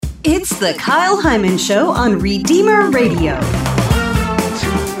It's the Kyle Hyman Show on Redeemer Radio.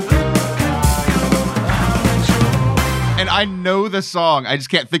 And I know the song. I just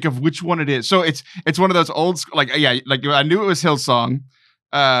can't think of which one it is. So it's one of those old I knew it was Hillsong.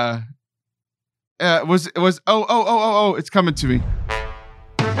 It's coming to me.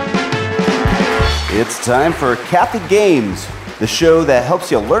 It's time for Catholic Games, the show that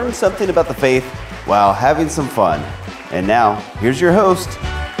helps you learn something about the faith while having some fun. And now, here's your host,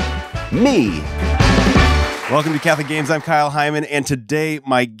 me. Welcome to Catholic Games. I'm Kyle Hyman, and today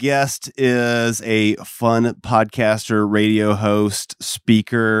my guest is a fun podcaster, radio host,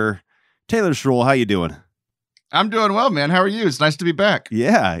 speaker, Taylor Schroll. How you doing? I'm doing well, man. How are you? It's nice to be back.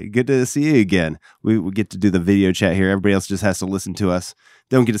 Yeah, good to see you again. We get to do the video chat here. Everybody else just has to listen to us.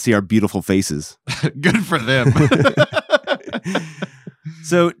 They don't get to see our beautiful faces. Good for them.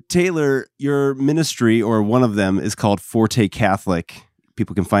 So, Taylor, your ministry, or one of them, is called Forte Catholic.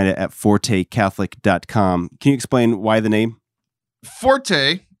 People can find it at fortecatholic.com. Can you explain why the name?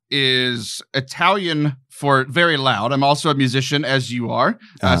 Forte is Italian for very loud. I'm also a musician, as you are.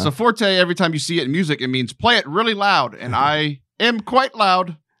 So forte, every time you see it in music, it means play it really loud. And I am quite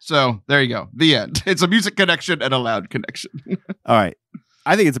loud. So there you go. The end. It's a music connection and a loud connection. All right.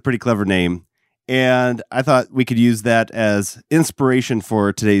 I think it's a pretty clever name. And I thought we could use that as inspiration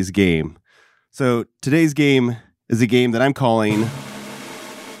for today's game. So today's game is a game that I'm calling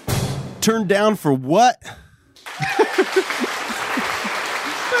Turn Down for What?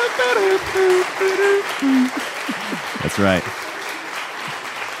 That's right.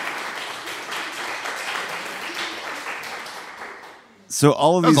 So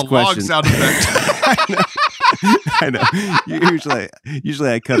all of these questions. Long sound effect. I know. Usually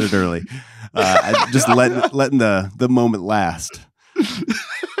I cut it early. I just letting the moment last.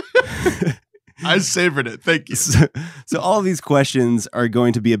 I savored it. Thank you. So all of these questions are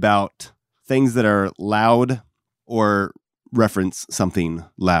going to be about things that are loud or reference something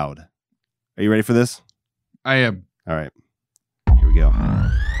loud. Are you ready for this? I am. All right. Here we go.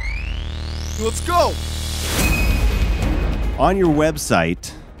 Let's go. On your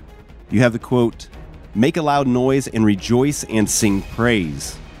website, you have the quote, "Make a loud noise and rejoice and sing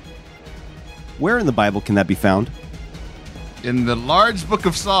praise." Where in the Bible can that be found? In the large book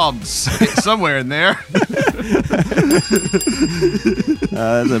of Psalms, somewhere in there.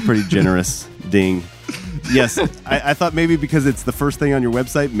 That's a pretty generous ding. Yes, I thought maybe because it's the first thing on your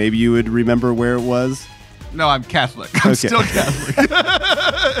website, maybe you would remember where it was. No, I'm Catholic. I'm still Catholic.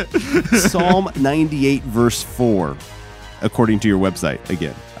 Psalm 98, verse 4, according to your website.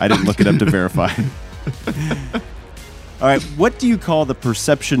 Again, I didn't look it up to verify. All right, what do you call the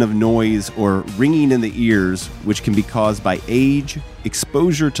perception of noise or ringing in the ears, which can be caused by age,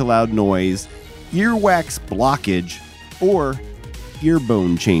 exposure to loud noise, earwax blockage, or ear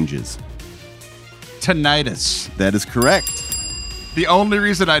bone changes? Tinnitus. That is correct. The only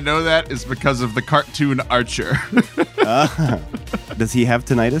reason I know that is because of the cartoon Archer. Does he have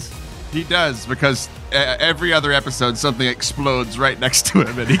tinnitus? He does, because every other episode, something explodes right next to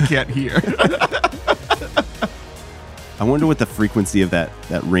him and he can't hear. I wonder what the frequency of that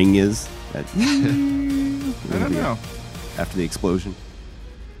ring is. I don't know. After the explosion.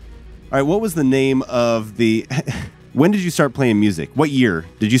 All right, what was the name of the... When did you start playing music? What year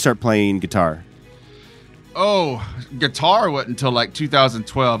did you start playing guitar? Oh, guitar wasn't until like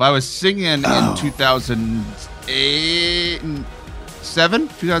 2012. I was singing in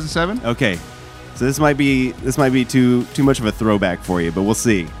 2007. Okay, so this might be too much of a throwback for you, but we'll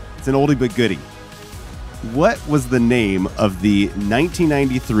see. It's an oldie but goodie. What was the name of the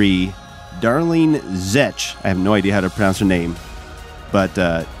 1993 Darlene Zech? I have no idea how to pronounce her name,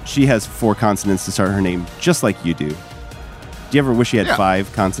 but she has 4 consonants to start her name, just like you do. Do you ever wish you had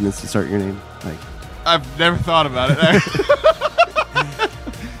 5 consonants to start your name? I've never thought about it.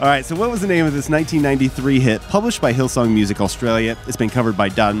 All right, so what was the name of this 1993 hit published by Hillsong Music Australia? It's been covered by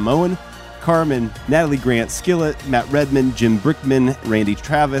Don Moen, Carmen, Natalie Grant, Skillet, Matt Redman, Jim Brickman, Randy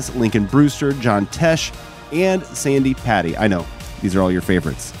Travis, Lincoln Brewster, John Tesh, and Sandy Patty. I know, these are all your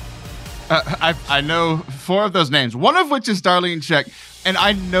favorites. I know 4 of those names, one of which is Darlene Zech, and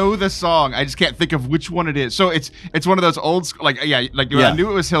I know the song. I just can't think of which one it is. So it's one of those old, I knew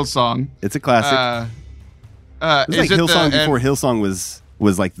it was Hillsong. It's a classic. It's like Hillsong before Hillsong was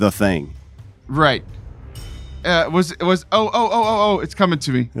like the thing. Right. It's coming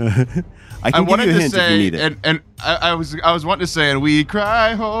to me. I can give you a hint if you need it. And I was wanting to say, and we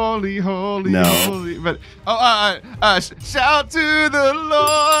cry, holy, holy, holy. But shout to the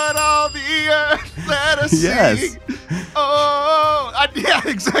Lord, all the earth, let us sing. Yeah,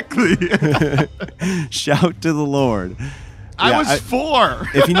 exactly. Shout to the Lord. I was 4.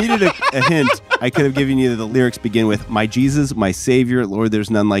 If you needed a hint, I could have given you the lyrics begin with, "My Jesus, my Savior, Lord, there's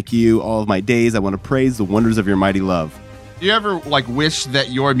none like you. All of my days I want to praise the wonders of your mighty love." You ever wish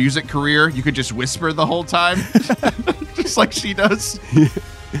that your music career you could just whisper the whole time, just like she does?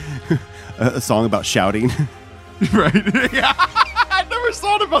 A song about shouting. Right? Yeah. I never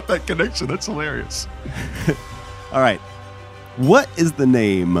thought about that connection. That's hilarious. All right. What is the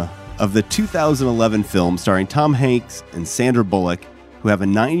name of the 2011 film starring Tom Hanks and Sandra Bullock, who have a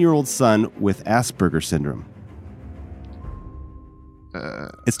 9-year-old son with Asperger's syndrome?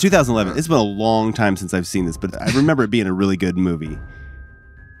 It's 2011. It's been a long time since I've seen this, but I remember it being a really good movie.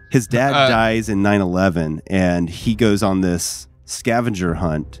 His dad dies in 9/11, and he goes on this scavenger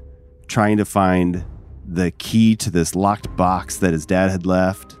hunt trying to find the key to this locked box that his dad had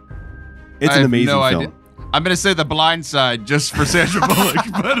left. It's an amazing film. Idea. I'm going to say The Blind Side just for Sandra Bullock,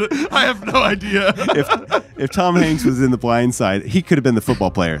 but I have no idea. If Tom Hanks was in The Blind Side, he could have been the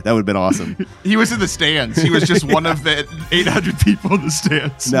football player. That would have been awesome. He was in the stands. He was just one of the 800 people in the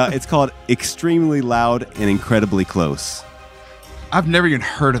stands. No, it's called Extremely Loud and Incredibly Close. I've never even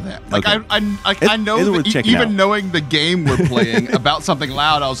heard of that. Like, okay. I know that even knowing the game we're playing about something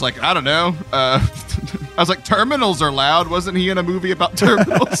loud, I was like, I don't know. I was like, terminals are loud. Wasn't he in a movie about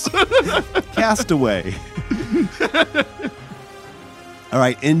terminals? Castaway. All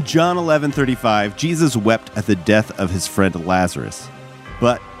right, in John 11:35, Jesus wept at the death of his friend Lazarus.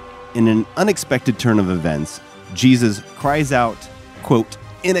 But in an unexpected turn of events, Jesus cries out, quote,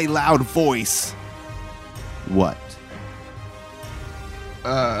 in a loud voice, what?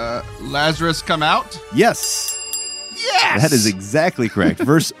 Lazarus come out? Yes. Yes! That is exactly correct.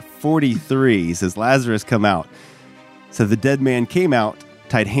 Verse 43 says, Lazarus come out. So the dead man came out,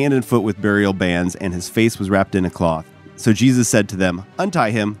 tied hand and foot with burial bands, and his face was wrapped in a cloth. So Jesus said to them,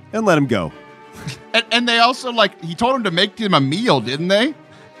 untie him and let him go. And they also, he told him to make him a meal, didn't they?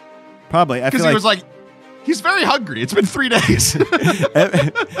 Probably. Because he was like, he's very hungry. It's been 3 days.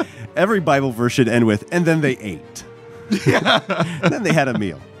 Every Bible verse should end with, and then they ate. Yeah. And then they had a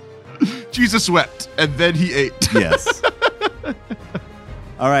meal. Jesus wept, and then he ate. Yes.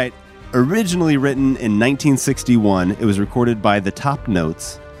 All right. Originally written in 1961, it was recorded by the Top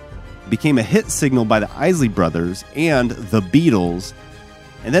Notes, became a hit signal by the Isley Brothers and the Beatles,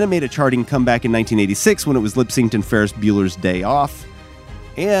 and then it made a charting comeback in 1986 when it was lip-synced in Ferris Bueller's Day Off.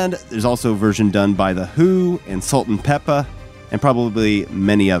 And there's also a version done by The Who and Salt and Peppa, and probably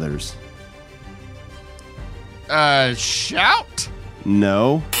many others. Shout?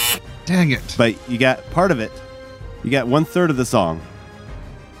 No. Dang it. But you got part of it. You got 1/3 of the song.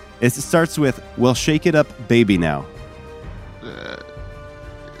 It starts with, well, shake it up, baby, now.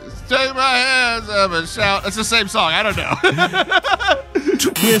 Take my hands up and shout. It's the same song. I don't know.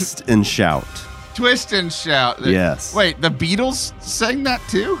 Twist and shout. Twist and shout. Yes. Wait, the Beatles sang that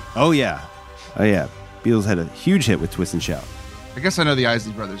too? Oh, yeah. Oh, yeah. Beatles had a huge hit with Twist and Shout. I guess I know the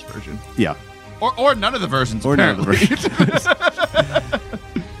Isley Brothers version. Yeah. Or none of the versions, or apparently. None of the versions.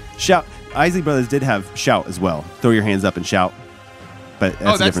 Shout. Isley Brothers did have Shout as well. Throw your hands up and shout. But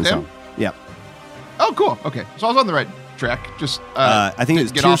that's a different song. Yeah. Oh, cool. Okay. So I was on the right track. Just I think it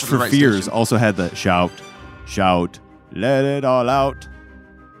was Tears for Fears also had the shout, let it all out.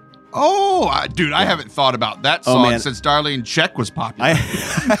 Oh, dude, I haven't thought about that song since Darlene Check was popular. I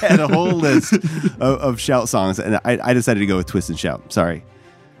had a whole list of shout songs, and I decided to go with Twist and Shout. Sorry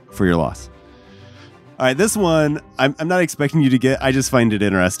for your loss. All right, this one, I'm not expecting you to get. I just find it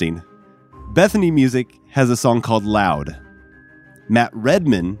interesting. Bethany Music has a song called Loud. Matt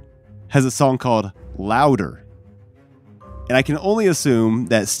Redman has a song called Louder. And I can only assume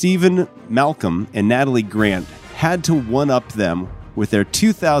that Stephen Malcolm and Natalie Grant had to one-up them with their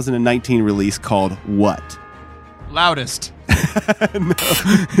 2019 release called what? Loudest. No,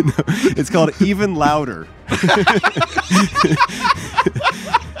 it's called Even Louder.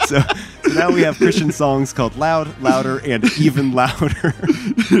 So now we have Christian songs called Loud, Louder, and Even Louder.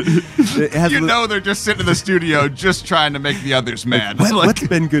 They're just sitting in the studio just trying to make the others mad. What's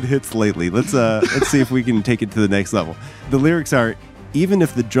been good hits lately? Let's see if we can take it to the next level. The lyrics are, even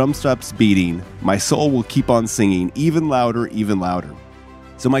if the drum stops beating, my soul will keep on singing, even louder, even louder.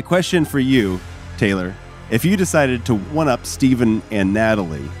 So my question for you, Taylor, if you decided to one-up Stephen and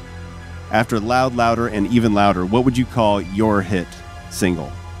Natalie after Loud, Louder, and Even Louder, what would you call your hit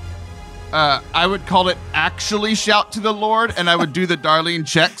single? I would call it Actually Shout to the Lord, and I would do the Darlene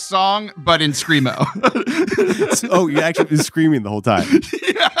Check song, but in Screamo. Oh, you're actually screaming the whole time.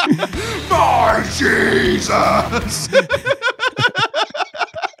 Yeah. My Jesus!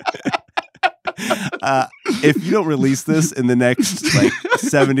 If you don't release this in the next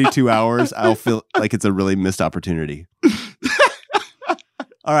 72 hours, I'll feel like it's a really missed opportunity.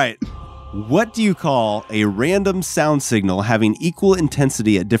 All right. What do you call a random sound signal having equal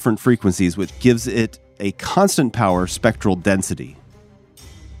intensity at different frequencies, which gives it a constant power spectral density?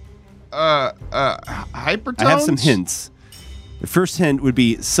 Hypertones? I have some hints. The first hint would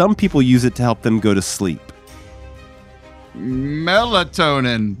be some people use it to help them go to sleep.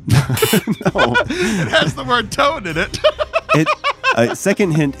 Melatonin. No. It has the word tone in it.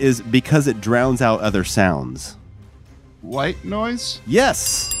 Second hint is because it drowns out other sounds. White noise?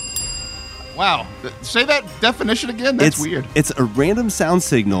 Yes. Wow. Say that definition again? That's weird. It's a random sound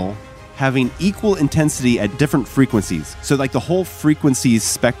signal having equal intensity at different frequencies. So like the whole frequency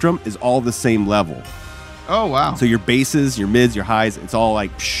spectrum is all the same level. Oh, wow. So your basses, your mids, your highs, it's all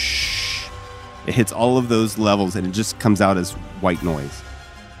like shh. It hits all of those levels and it just comes out as white noise.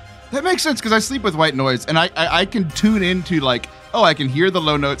 That makes sense because I sleep with white noise and I can tune into like, oh, I can hear the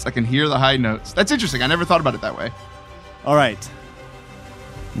low notes. I can hear the high notes. That's interesting. I never thought about it that way. All right.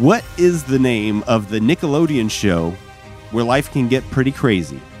 What is the name of the Nickelodeon show where life can get pretty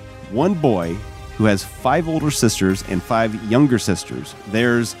crazy? One boy who has 5 older sisters and 5 younger sisters.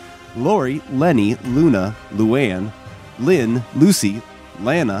 There's Lori, Lenny, Luna, Luann, Lynn, Lucy,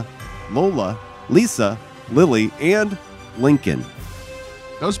 Lana, Lola, Lisa, Lily, and Lincoln.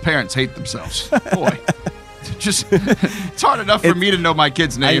 Those parents hate themselves. Boy. Just it's hard enough for me to know my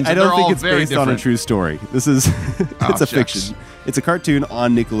kids' names. I don't think it's very based different. on a true story. This is it's a fiction. It's a cartoon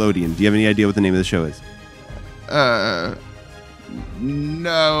on Nickelodeon. Do you have any idea what the name of the show is?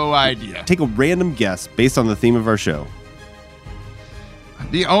 No idea. Take a random guess based on the theme of our show.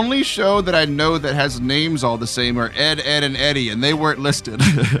 The only show that I know that has names all the same are Ed, and Eddie, and they weren't listed.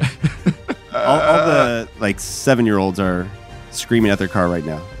 All the 7-year-olds are screaming at their car right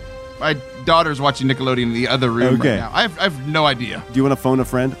now. My daughter's watching Nickelodeon in the other room Okay. right now. I have no idea. Do you want to phone a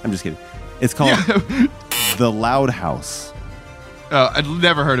friend? I'm just kidding. It's called The Loud House. I'd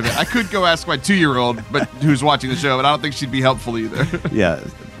never heard of it. I could go ask my 2-year-old, but who's watching the show, but I don't think she'd be helpful either. Yeah,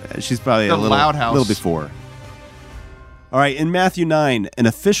 she's probably The a Loud House. little before. All right, in Matthew 9, an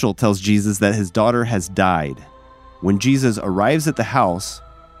official tells Jesus that his daughter has died. When Jesus arrives at the house,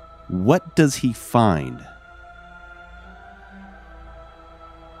 what does he find?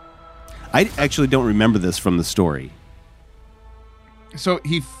 I actually don't remember this from the story. So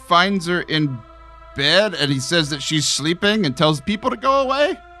he finds her in bed and he says that she's sleeping and tells people to go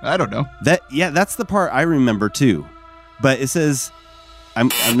away? I don't know. That's the part I remember too. But it says, I'm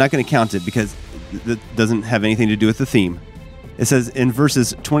not going to count it because that doesn't have anything to do with the theme. It says in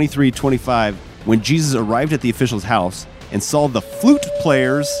verses 23-25, when Jesus arrived at the official's house and saw the flute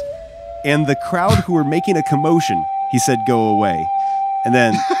players and the crowd who were making a commotion, he said, go away. And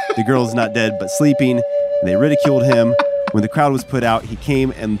then the girl is not dead but sleeping, and they ridiculed him. When the crowd was put out, he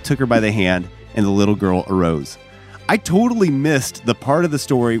came and took her by the hand, and the little girl arose. I totally missed the part of the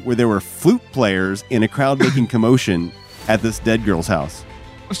story where there were flute players in a crowd making commotion at this dead girl's house.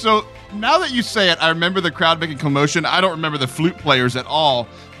 So now that you say it, I remember the crowd making commotion. I don't remember the flute players at all,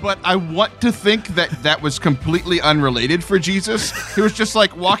 but I want to think that was completely unrelated for Jesus. He was just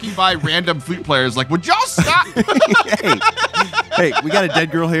like walking by random flute players like, would y'all stop? Hey, we got a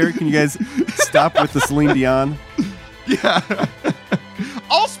dead girl here. Can you guys stop with the Celine Dion? Yeah.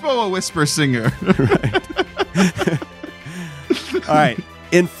 Also a whisper singer. Right. All right.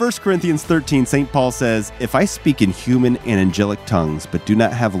 In 1 Corinthians 13, St. Paul says, if I speak in human and angelic tongues, but do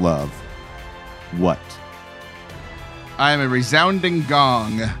not have love, what? I am a resounding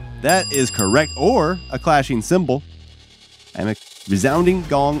gong. That is correct. Or a clashing cymbal. I'm a resounding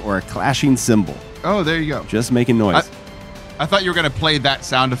gong or a clashing cymbal. Oh, there you go. Just making noise. I thought you were going to play that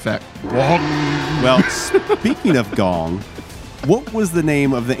sound effect. Well, speaking of gong, what was the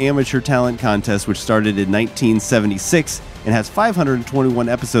name of the amateur talent contest which started in 1976 and has 521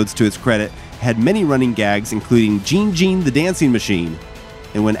 episodes to its credit, had many running gags, including Gene Gene the Dancing Machine,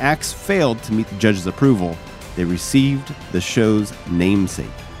 and when acts failed to meet the judges' approval, they received the show's namesake.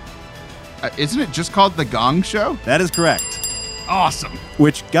 Isn't it just called The Gong Show? That is correct. Awesome.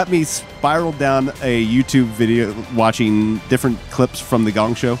 Which got me spiraled down a YouTube video watching different clips from The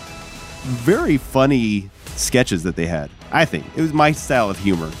Gong Show. Very funny sketches that they had, I think. It was my style of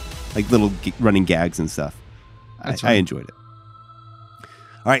humor, like little running gags and stuff. I enjoyed it.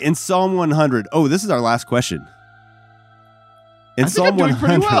 All right, in Psalm 100. Oh, this is our last question. In Psalm 100,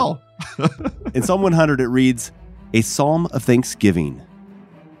 pretty well. in Psalm 100, it reads, a psalm of thanksgiving,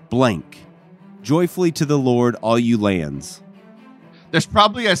 blank, joyfully to the Lord, all you lands. There's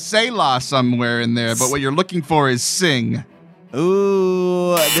probably a Selah somewhere in there, but what you're looking for is sing.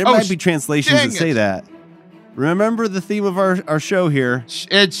 Ooh, there might be translations that say that. Remember the theme of our show here.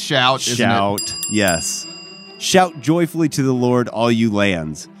 It's shout, isn't it? Shout, yes. Shout joyfully to the Lord, all you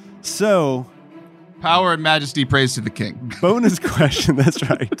lands. So, Power and majesty, praise to the king. bonus question, that's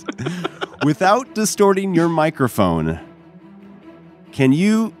right. Without distorting your microphone, can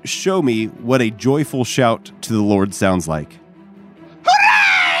you show me what a joyful shout to the Lord sounds like?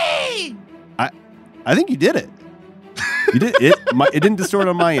 Hooray! I think you did it. You did it. It didn't distort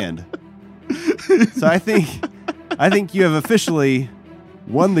on my end. So I think you have officially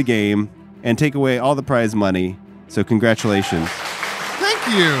won the game and take away all the prize money. So congratulations. Thank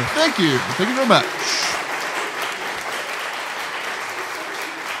you very much.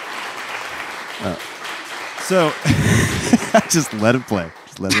 So just let it play.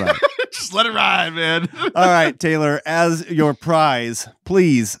 Just let it ride. Just let it ride, man. All right, Taylor, as your prize,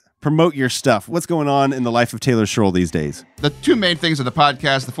 please promote your stuff. What's going on in the life of Taylor Schroll these days? The two main things of the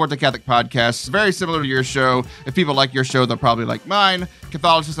podcast, the Forte Catholic podcast, is very similar to your show. If people like your show, they'll probably like mine.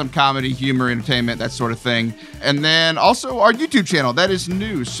 Catholicism, comedy, humor, entertainment, that sort of thing. And then also our YouTube channel. That is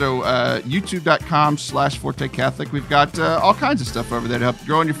new. So youtube.com/Forte Catholic. We've got all kinds of stuff over there to help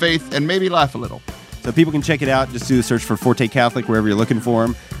grow in your faith and maybe laugh a little. So people can check it out. Just do a search for Forte Catholic wherever you're looking for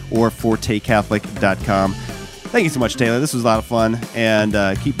them, or fortecatholic.com. Thank you so much, Taylor. This was a lot of fun, and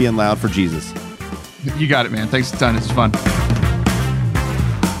keep being loud for Jesus. You got it, man. Thanks a ton. This is fun.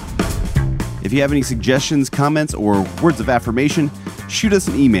 If you have any suggestions, comments, or words of affirmation, shoot us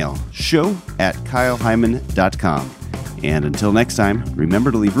an email, show@kylehyman.com. And until next time,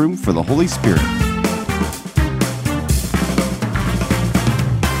 remember to leave room for the Holy Spirit.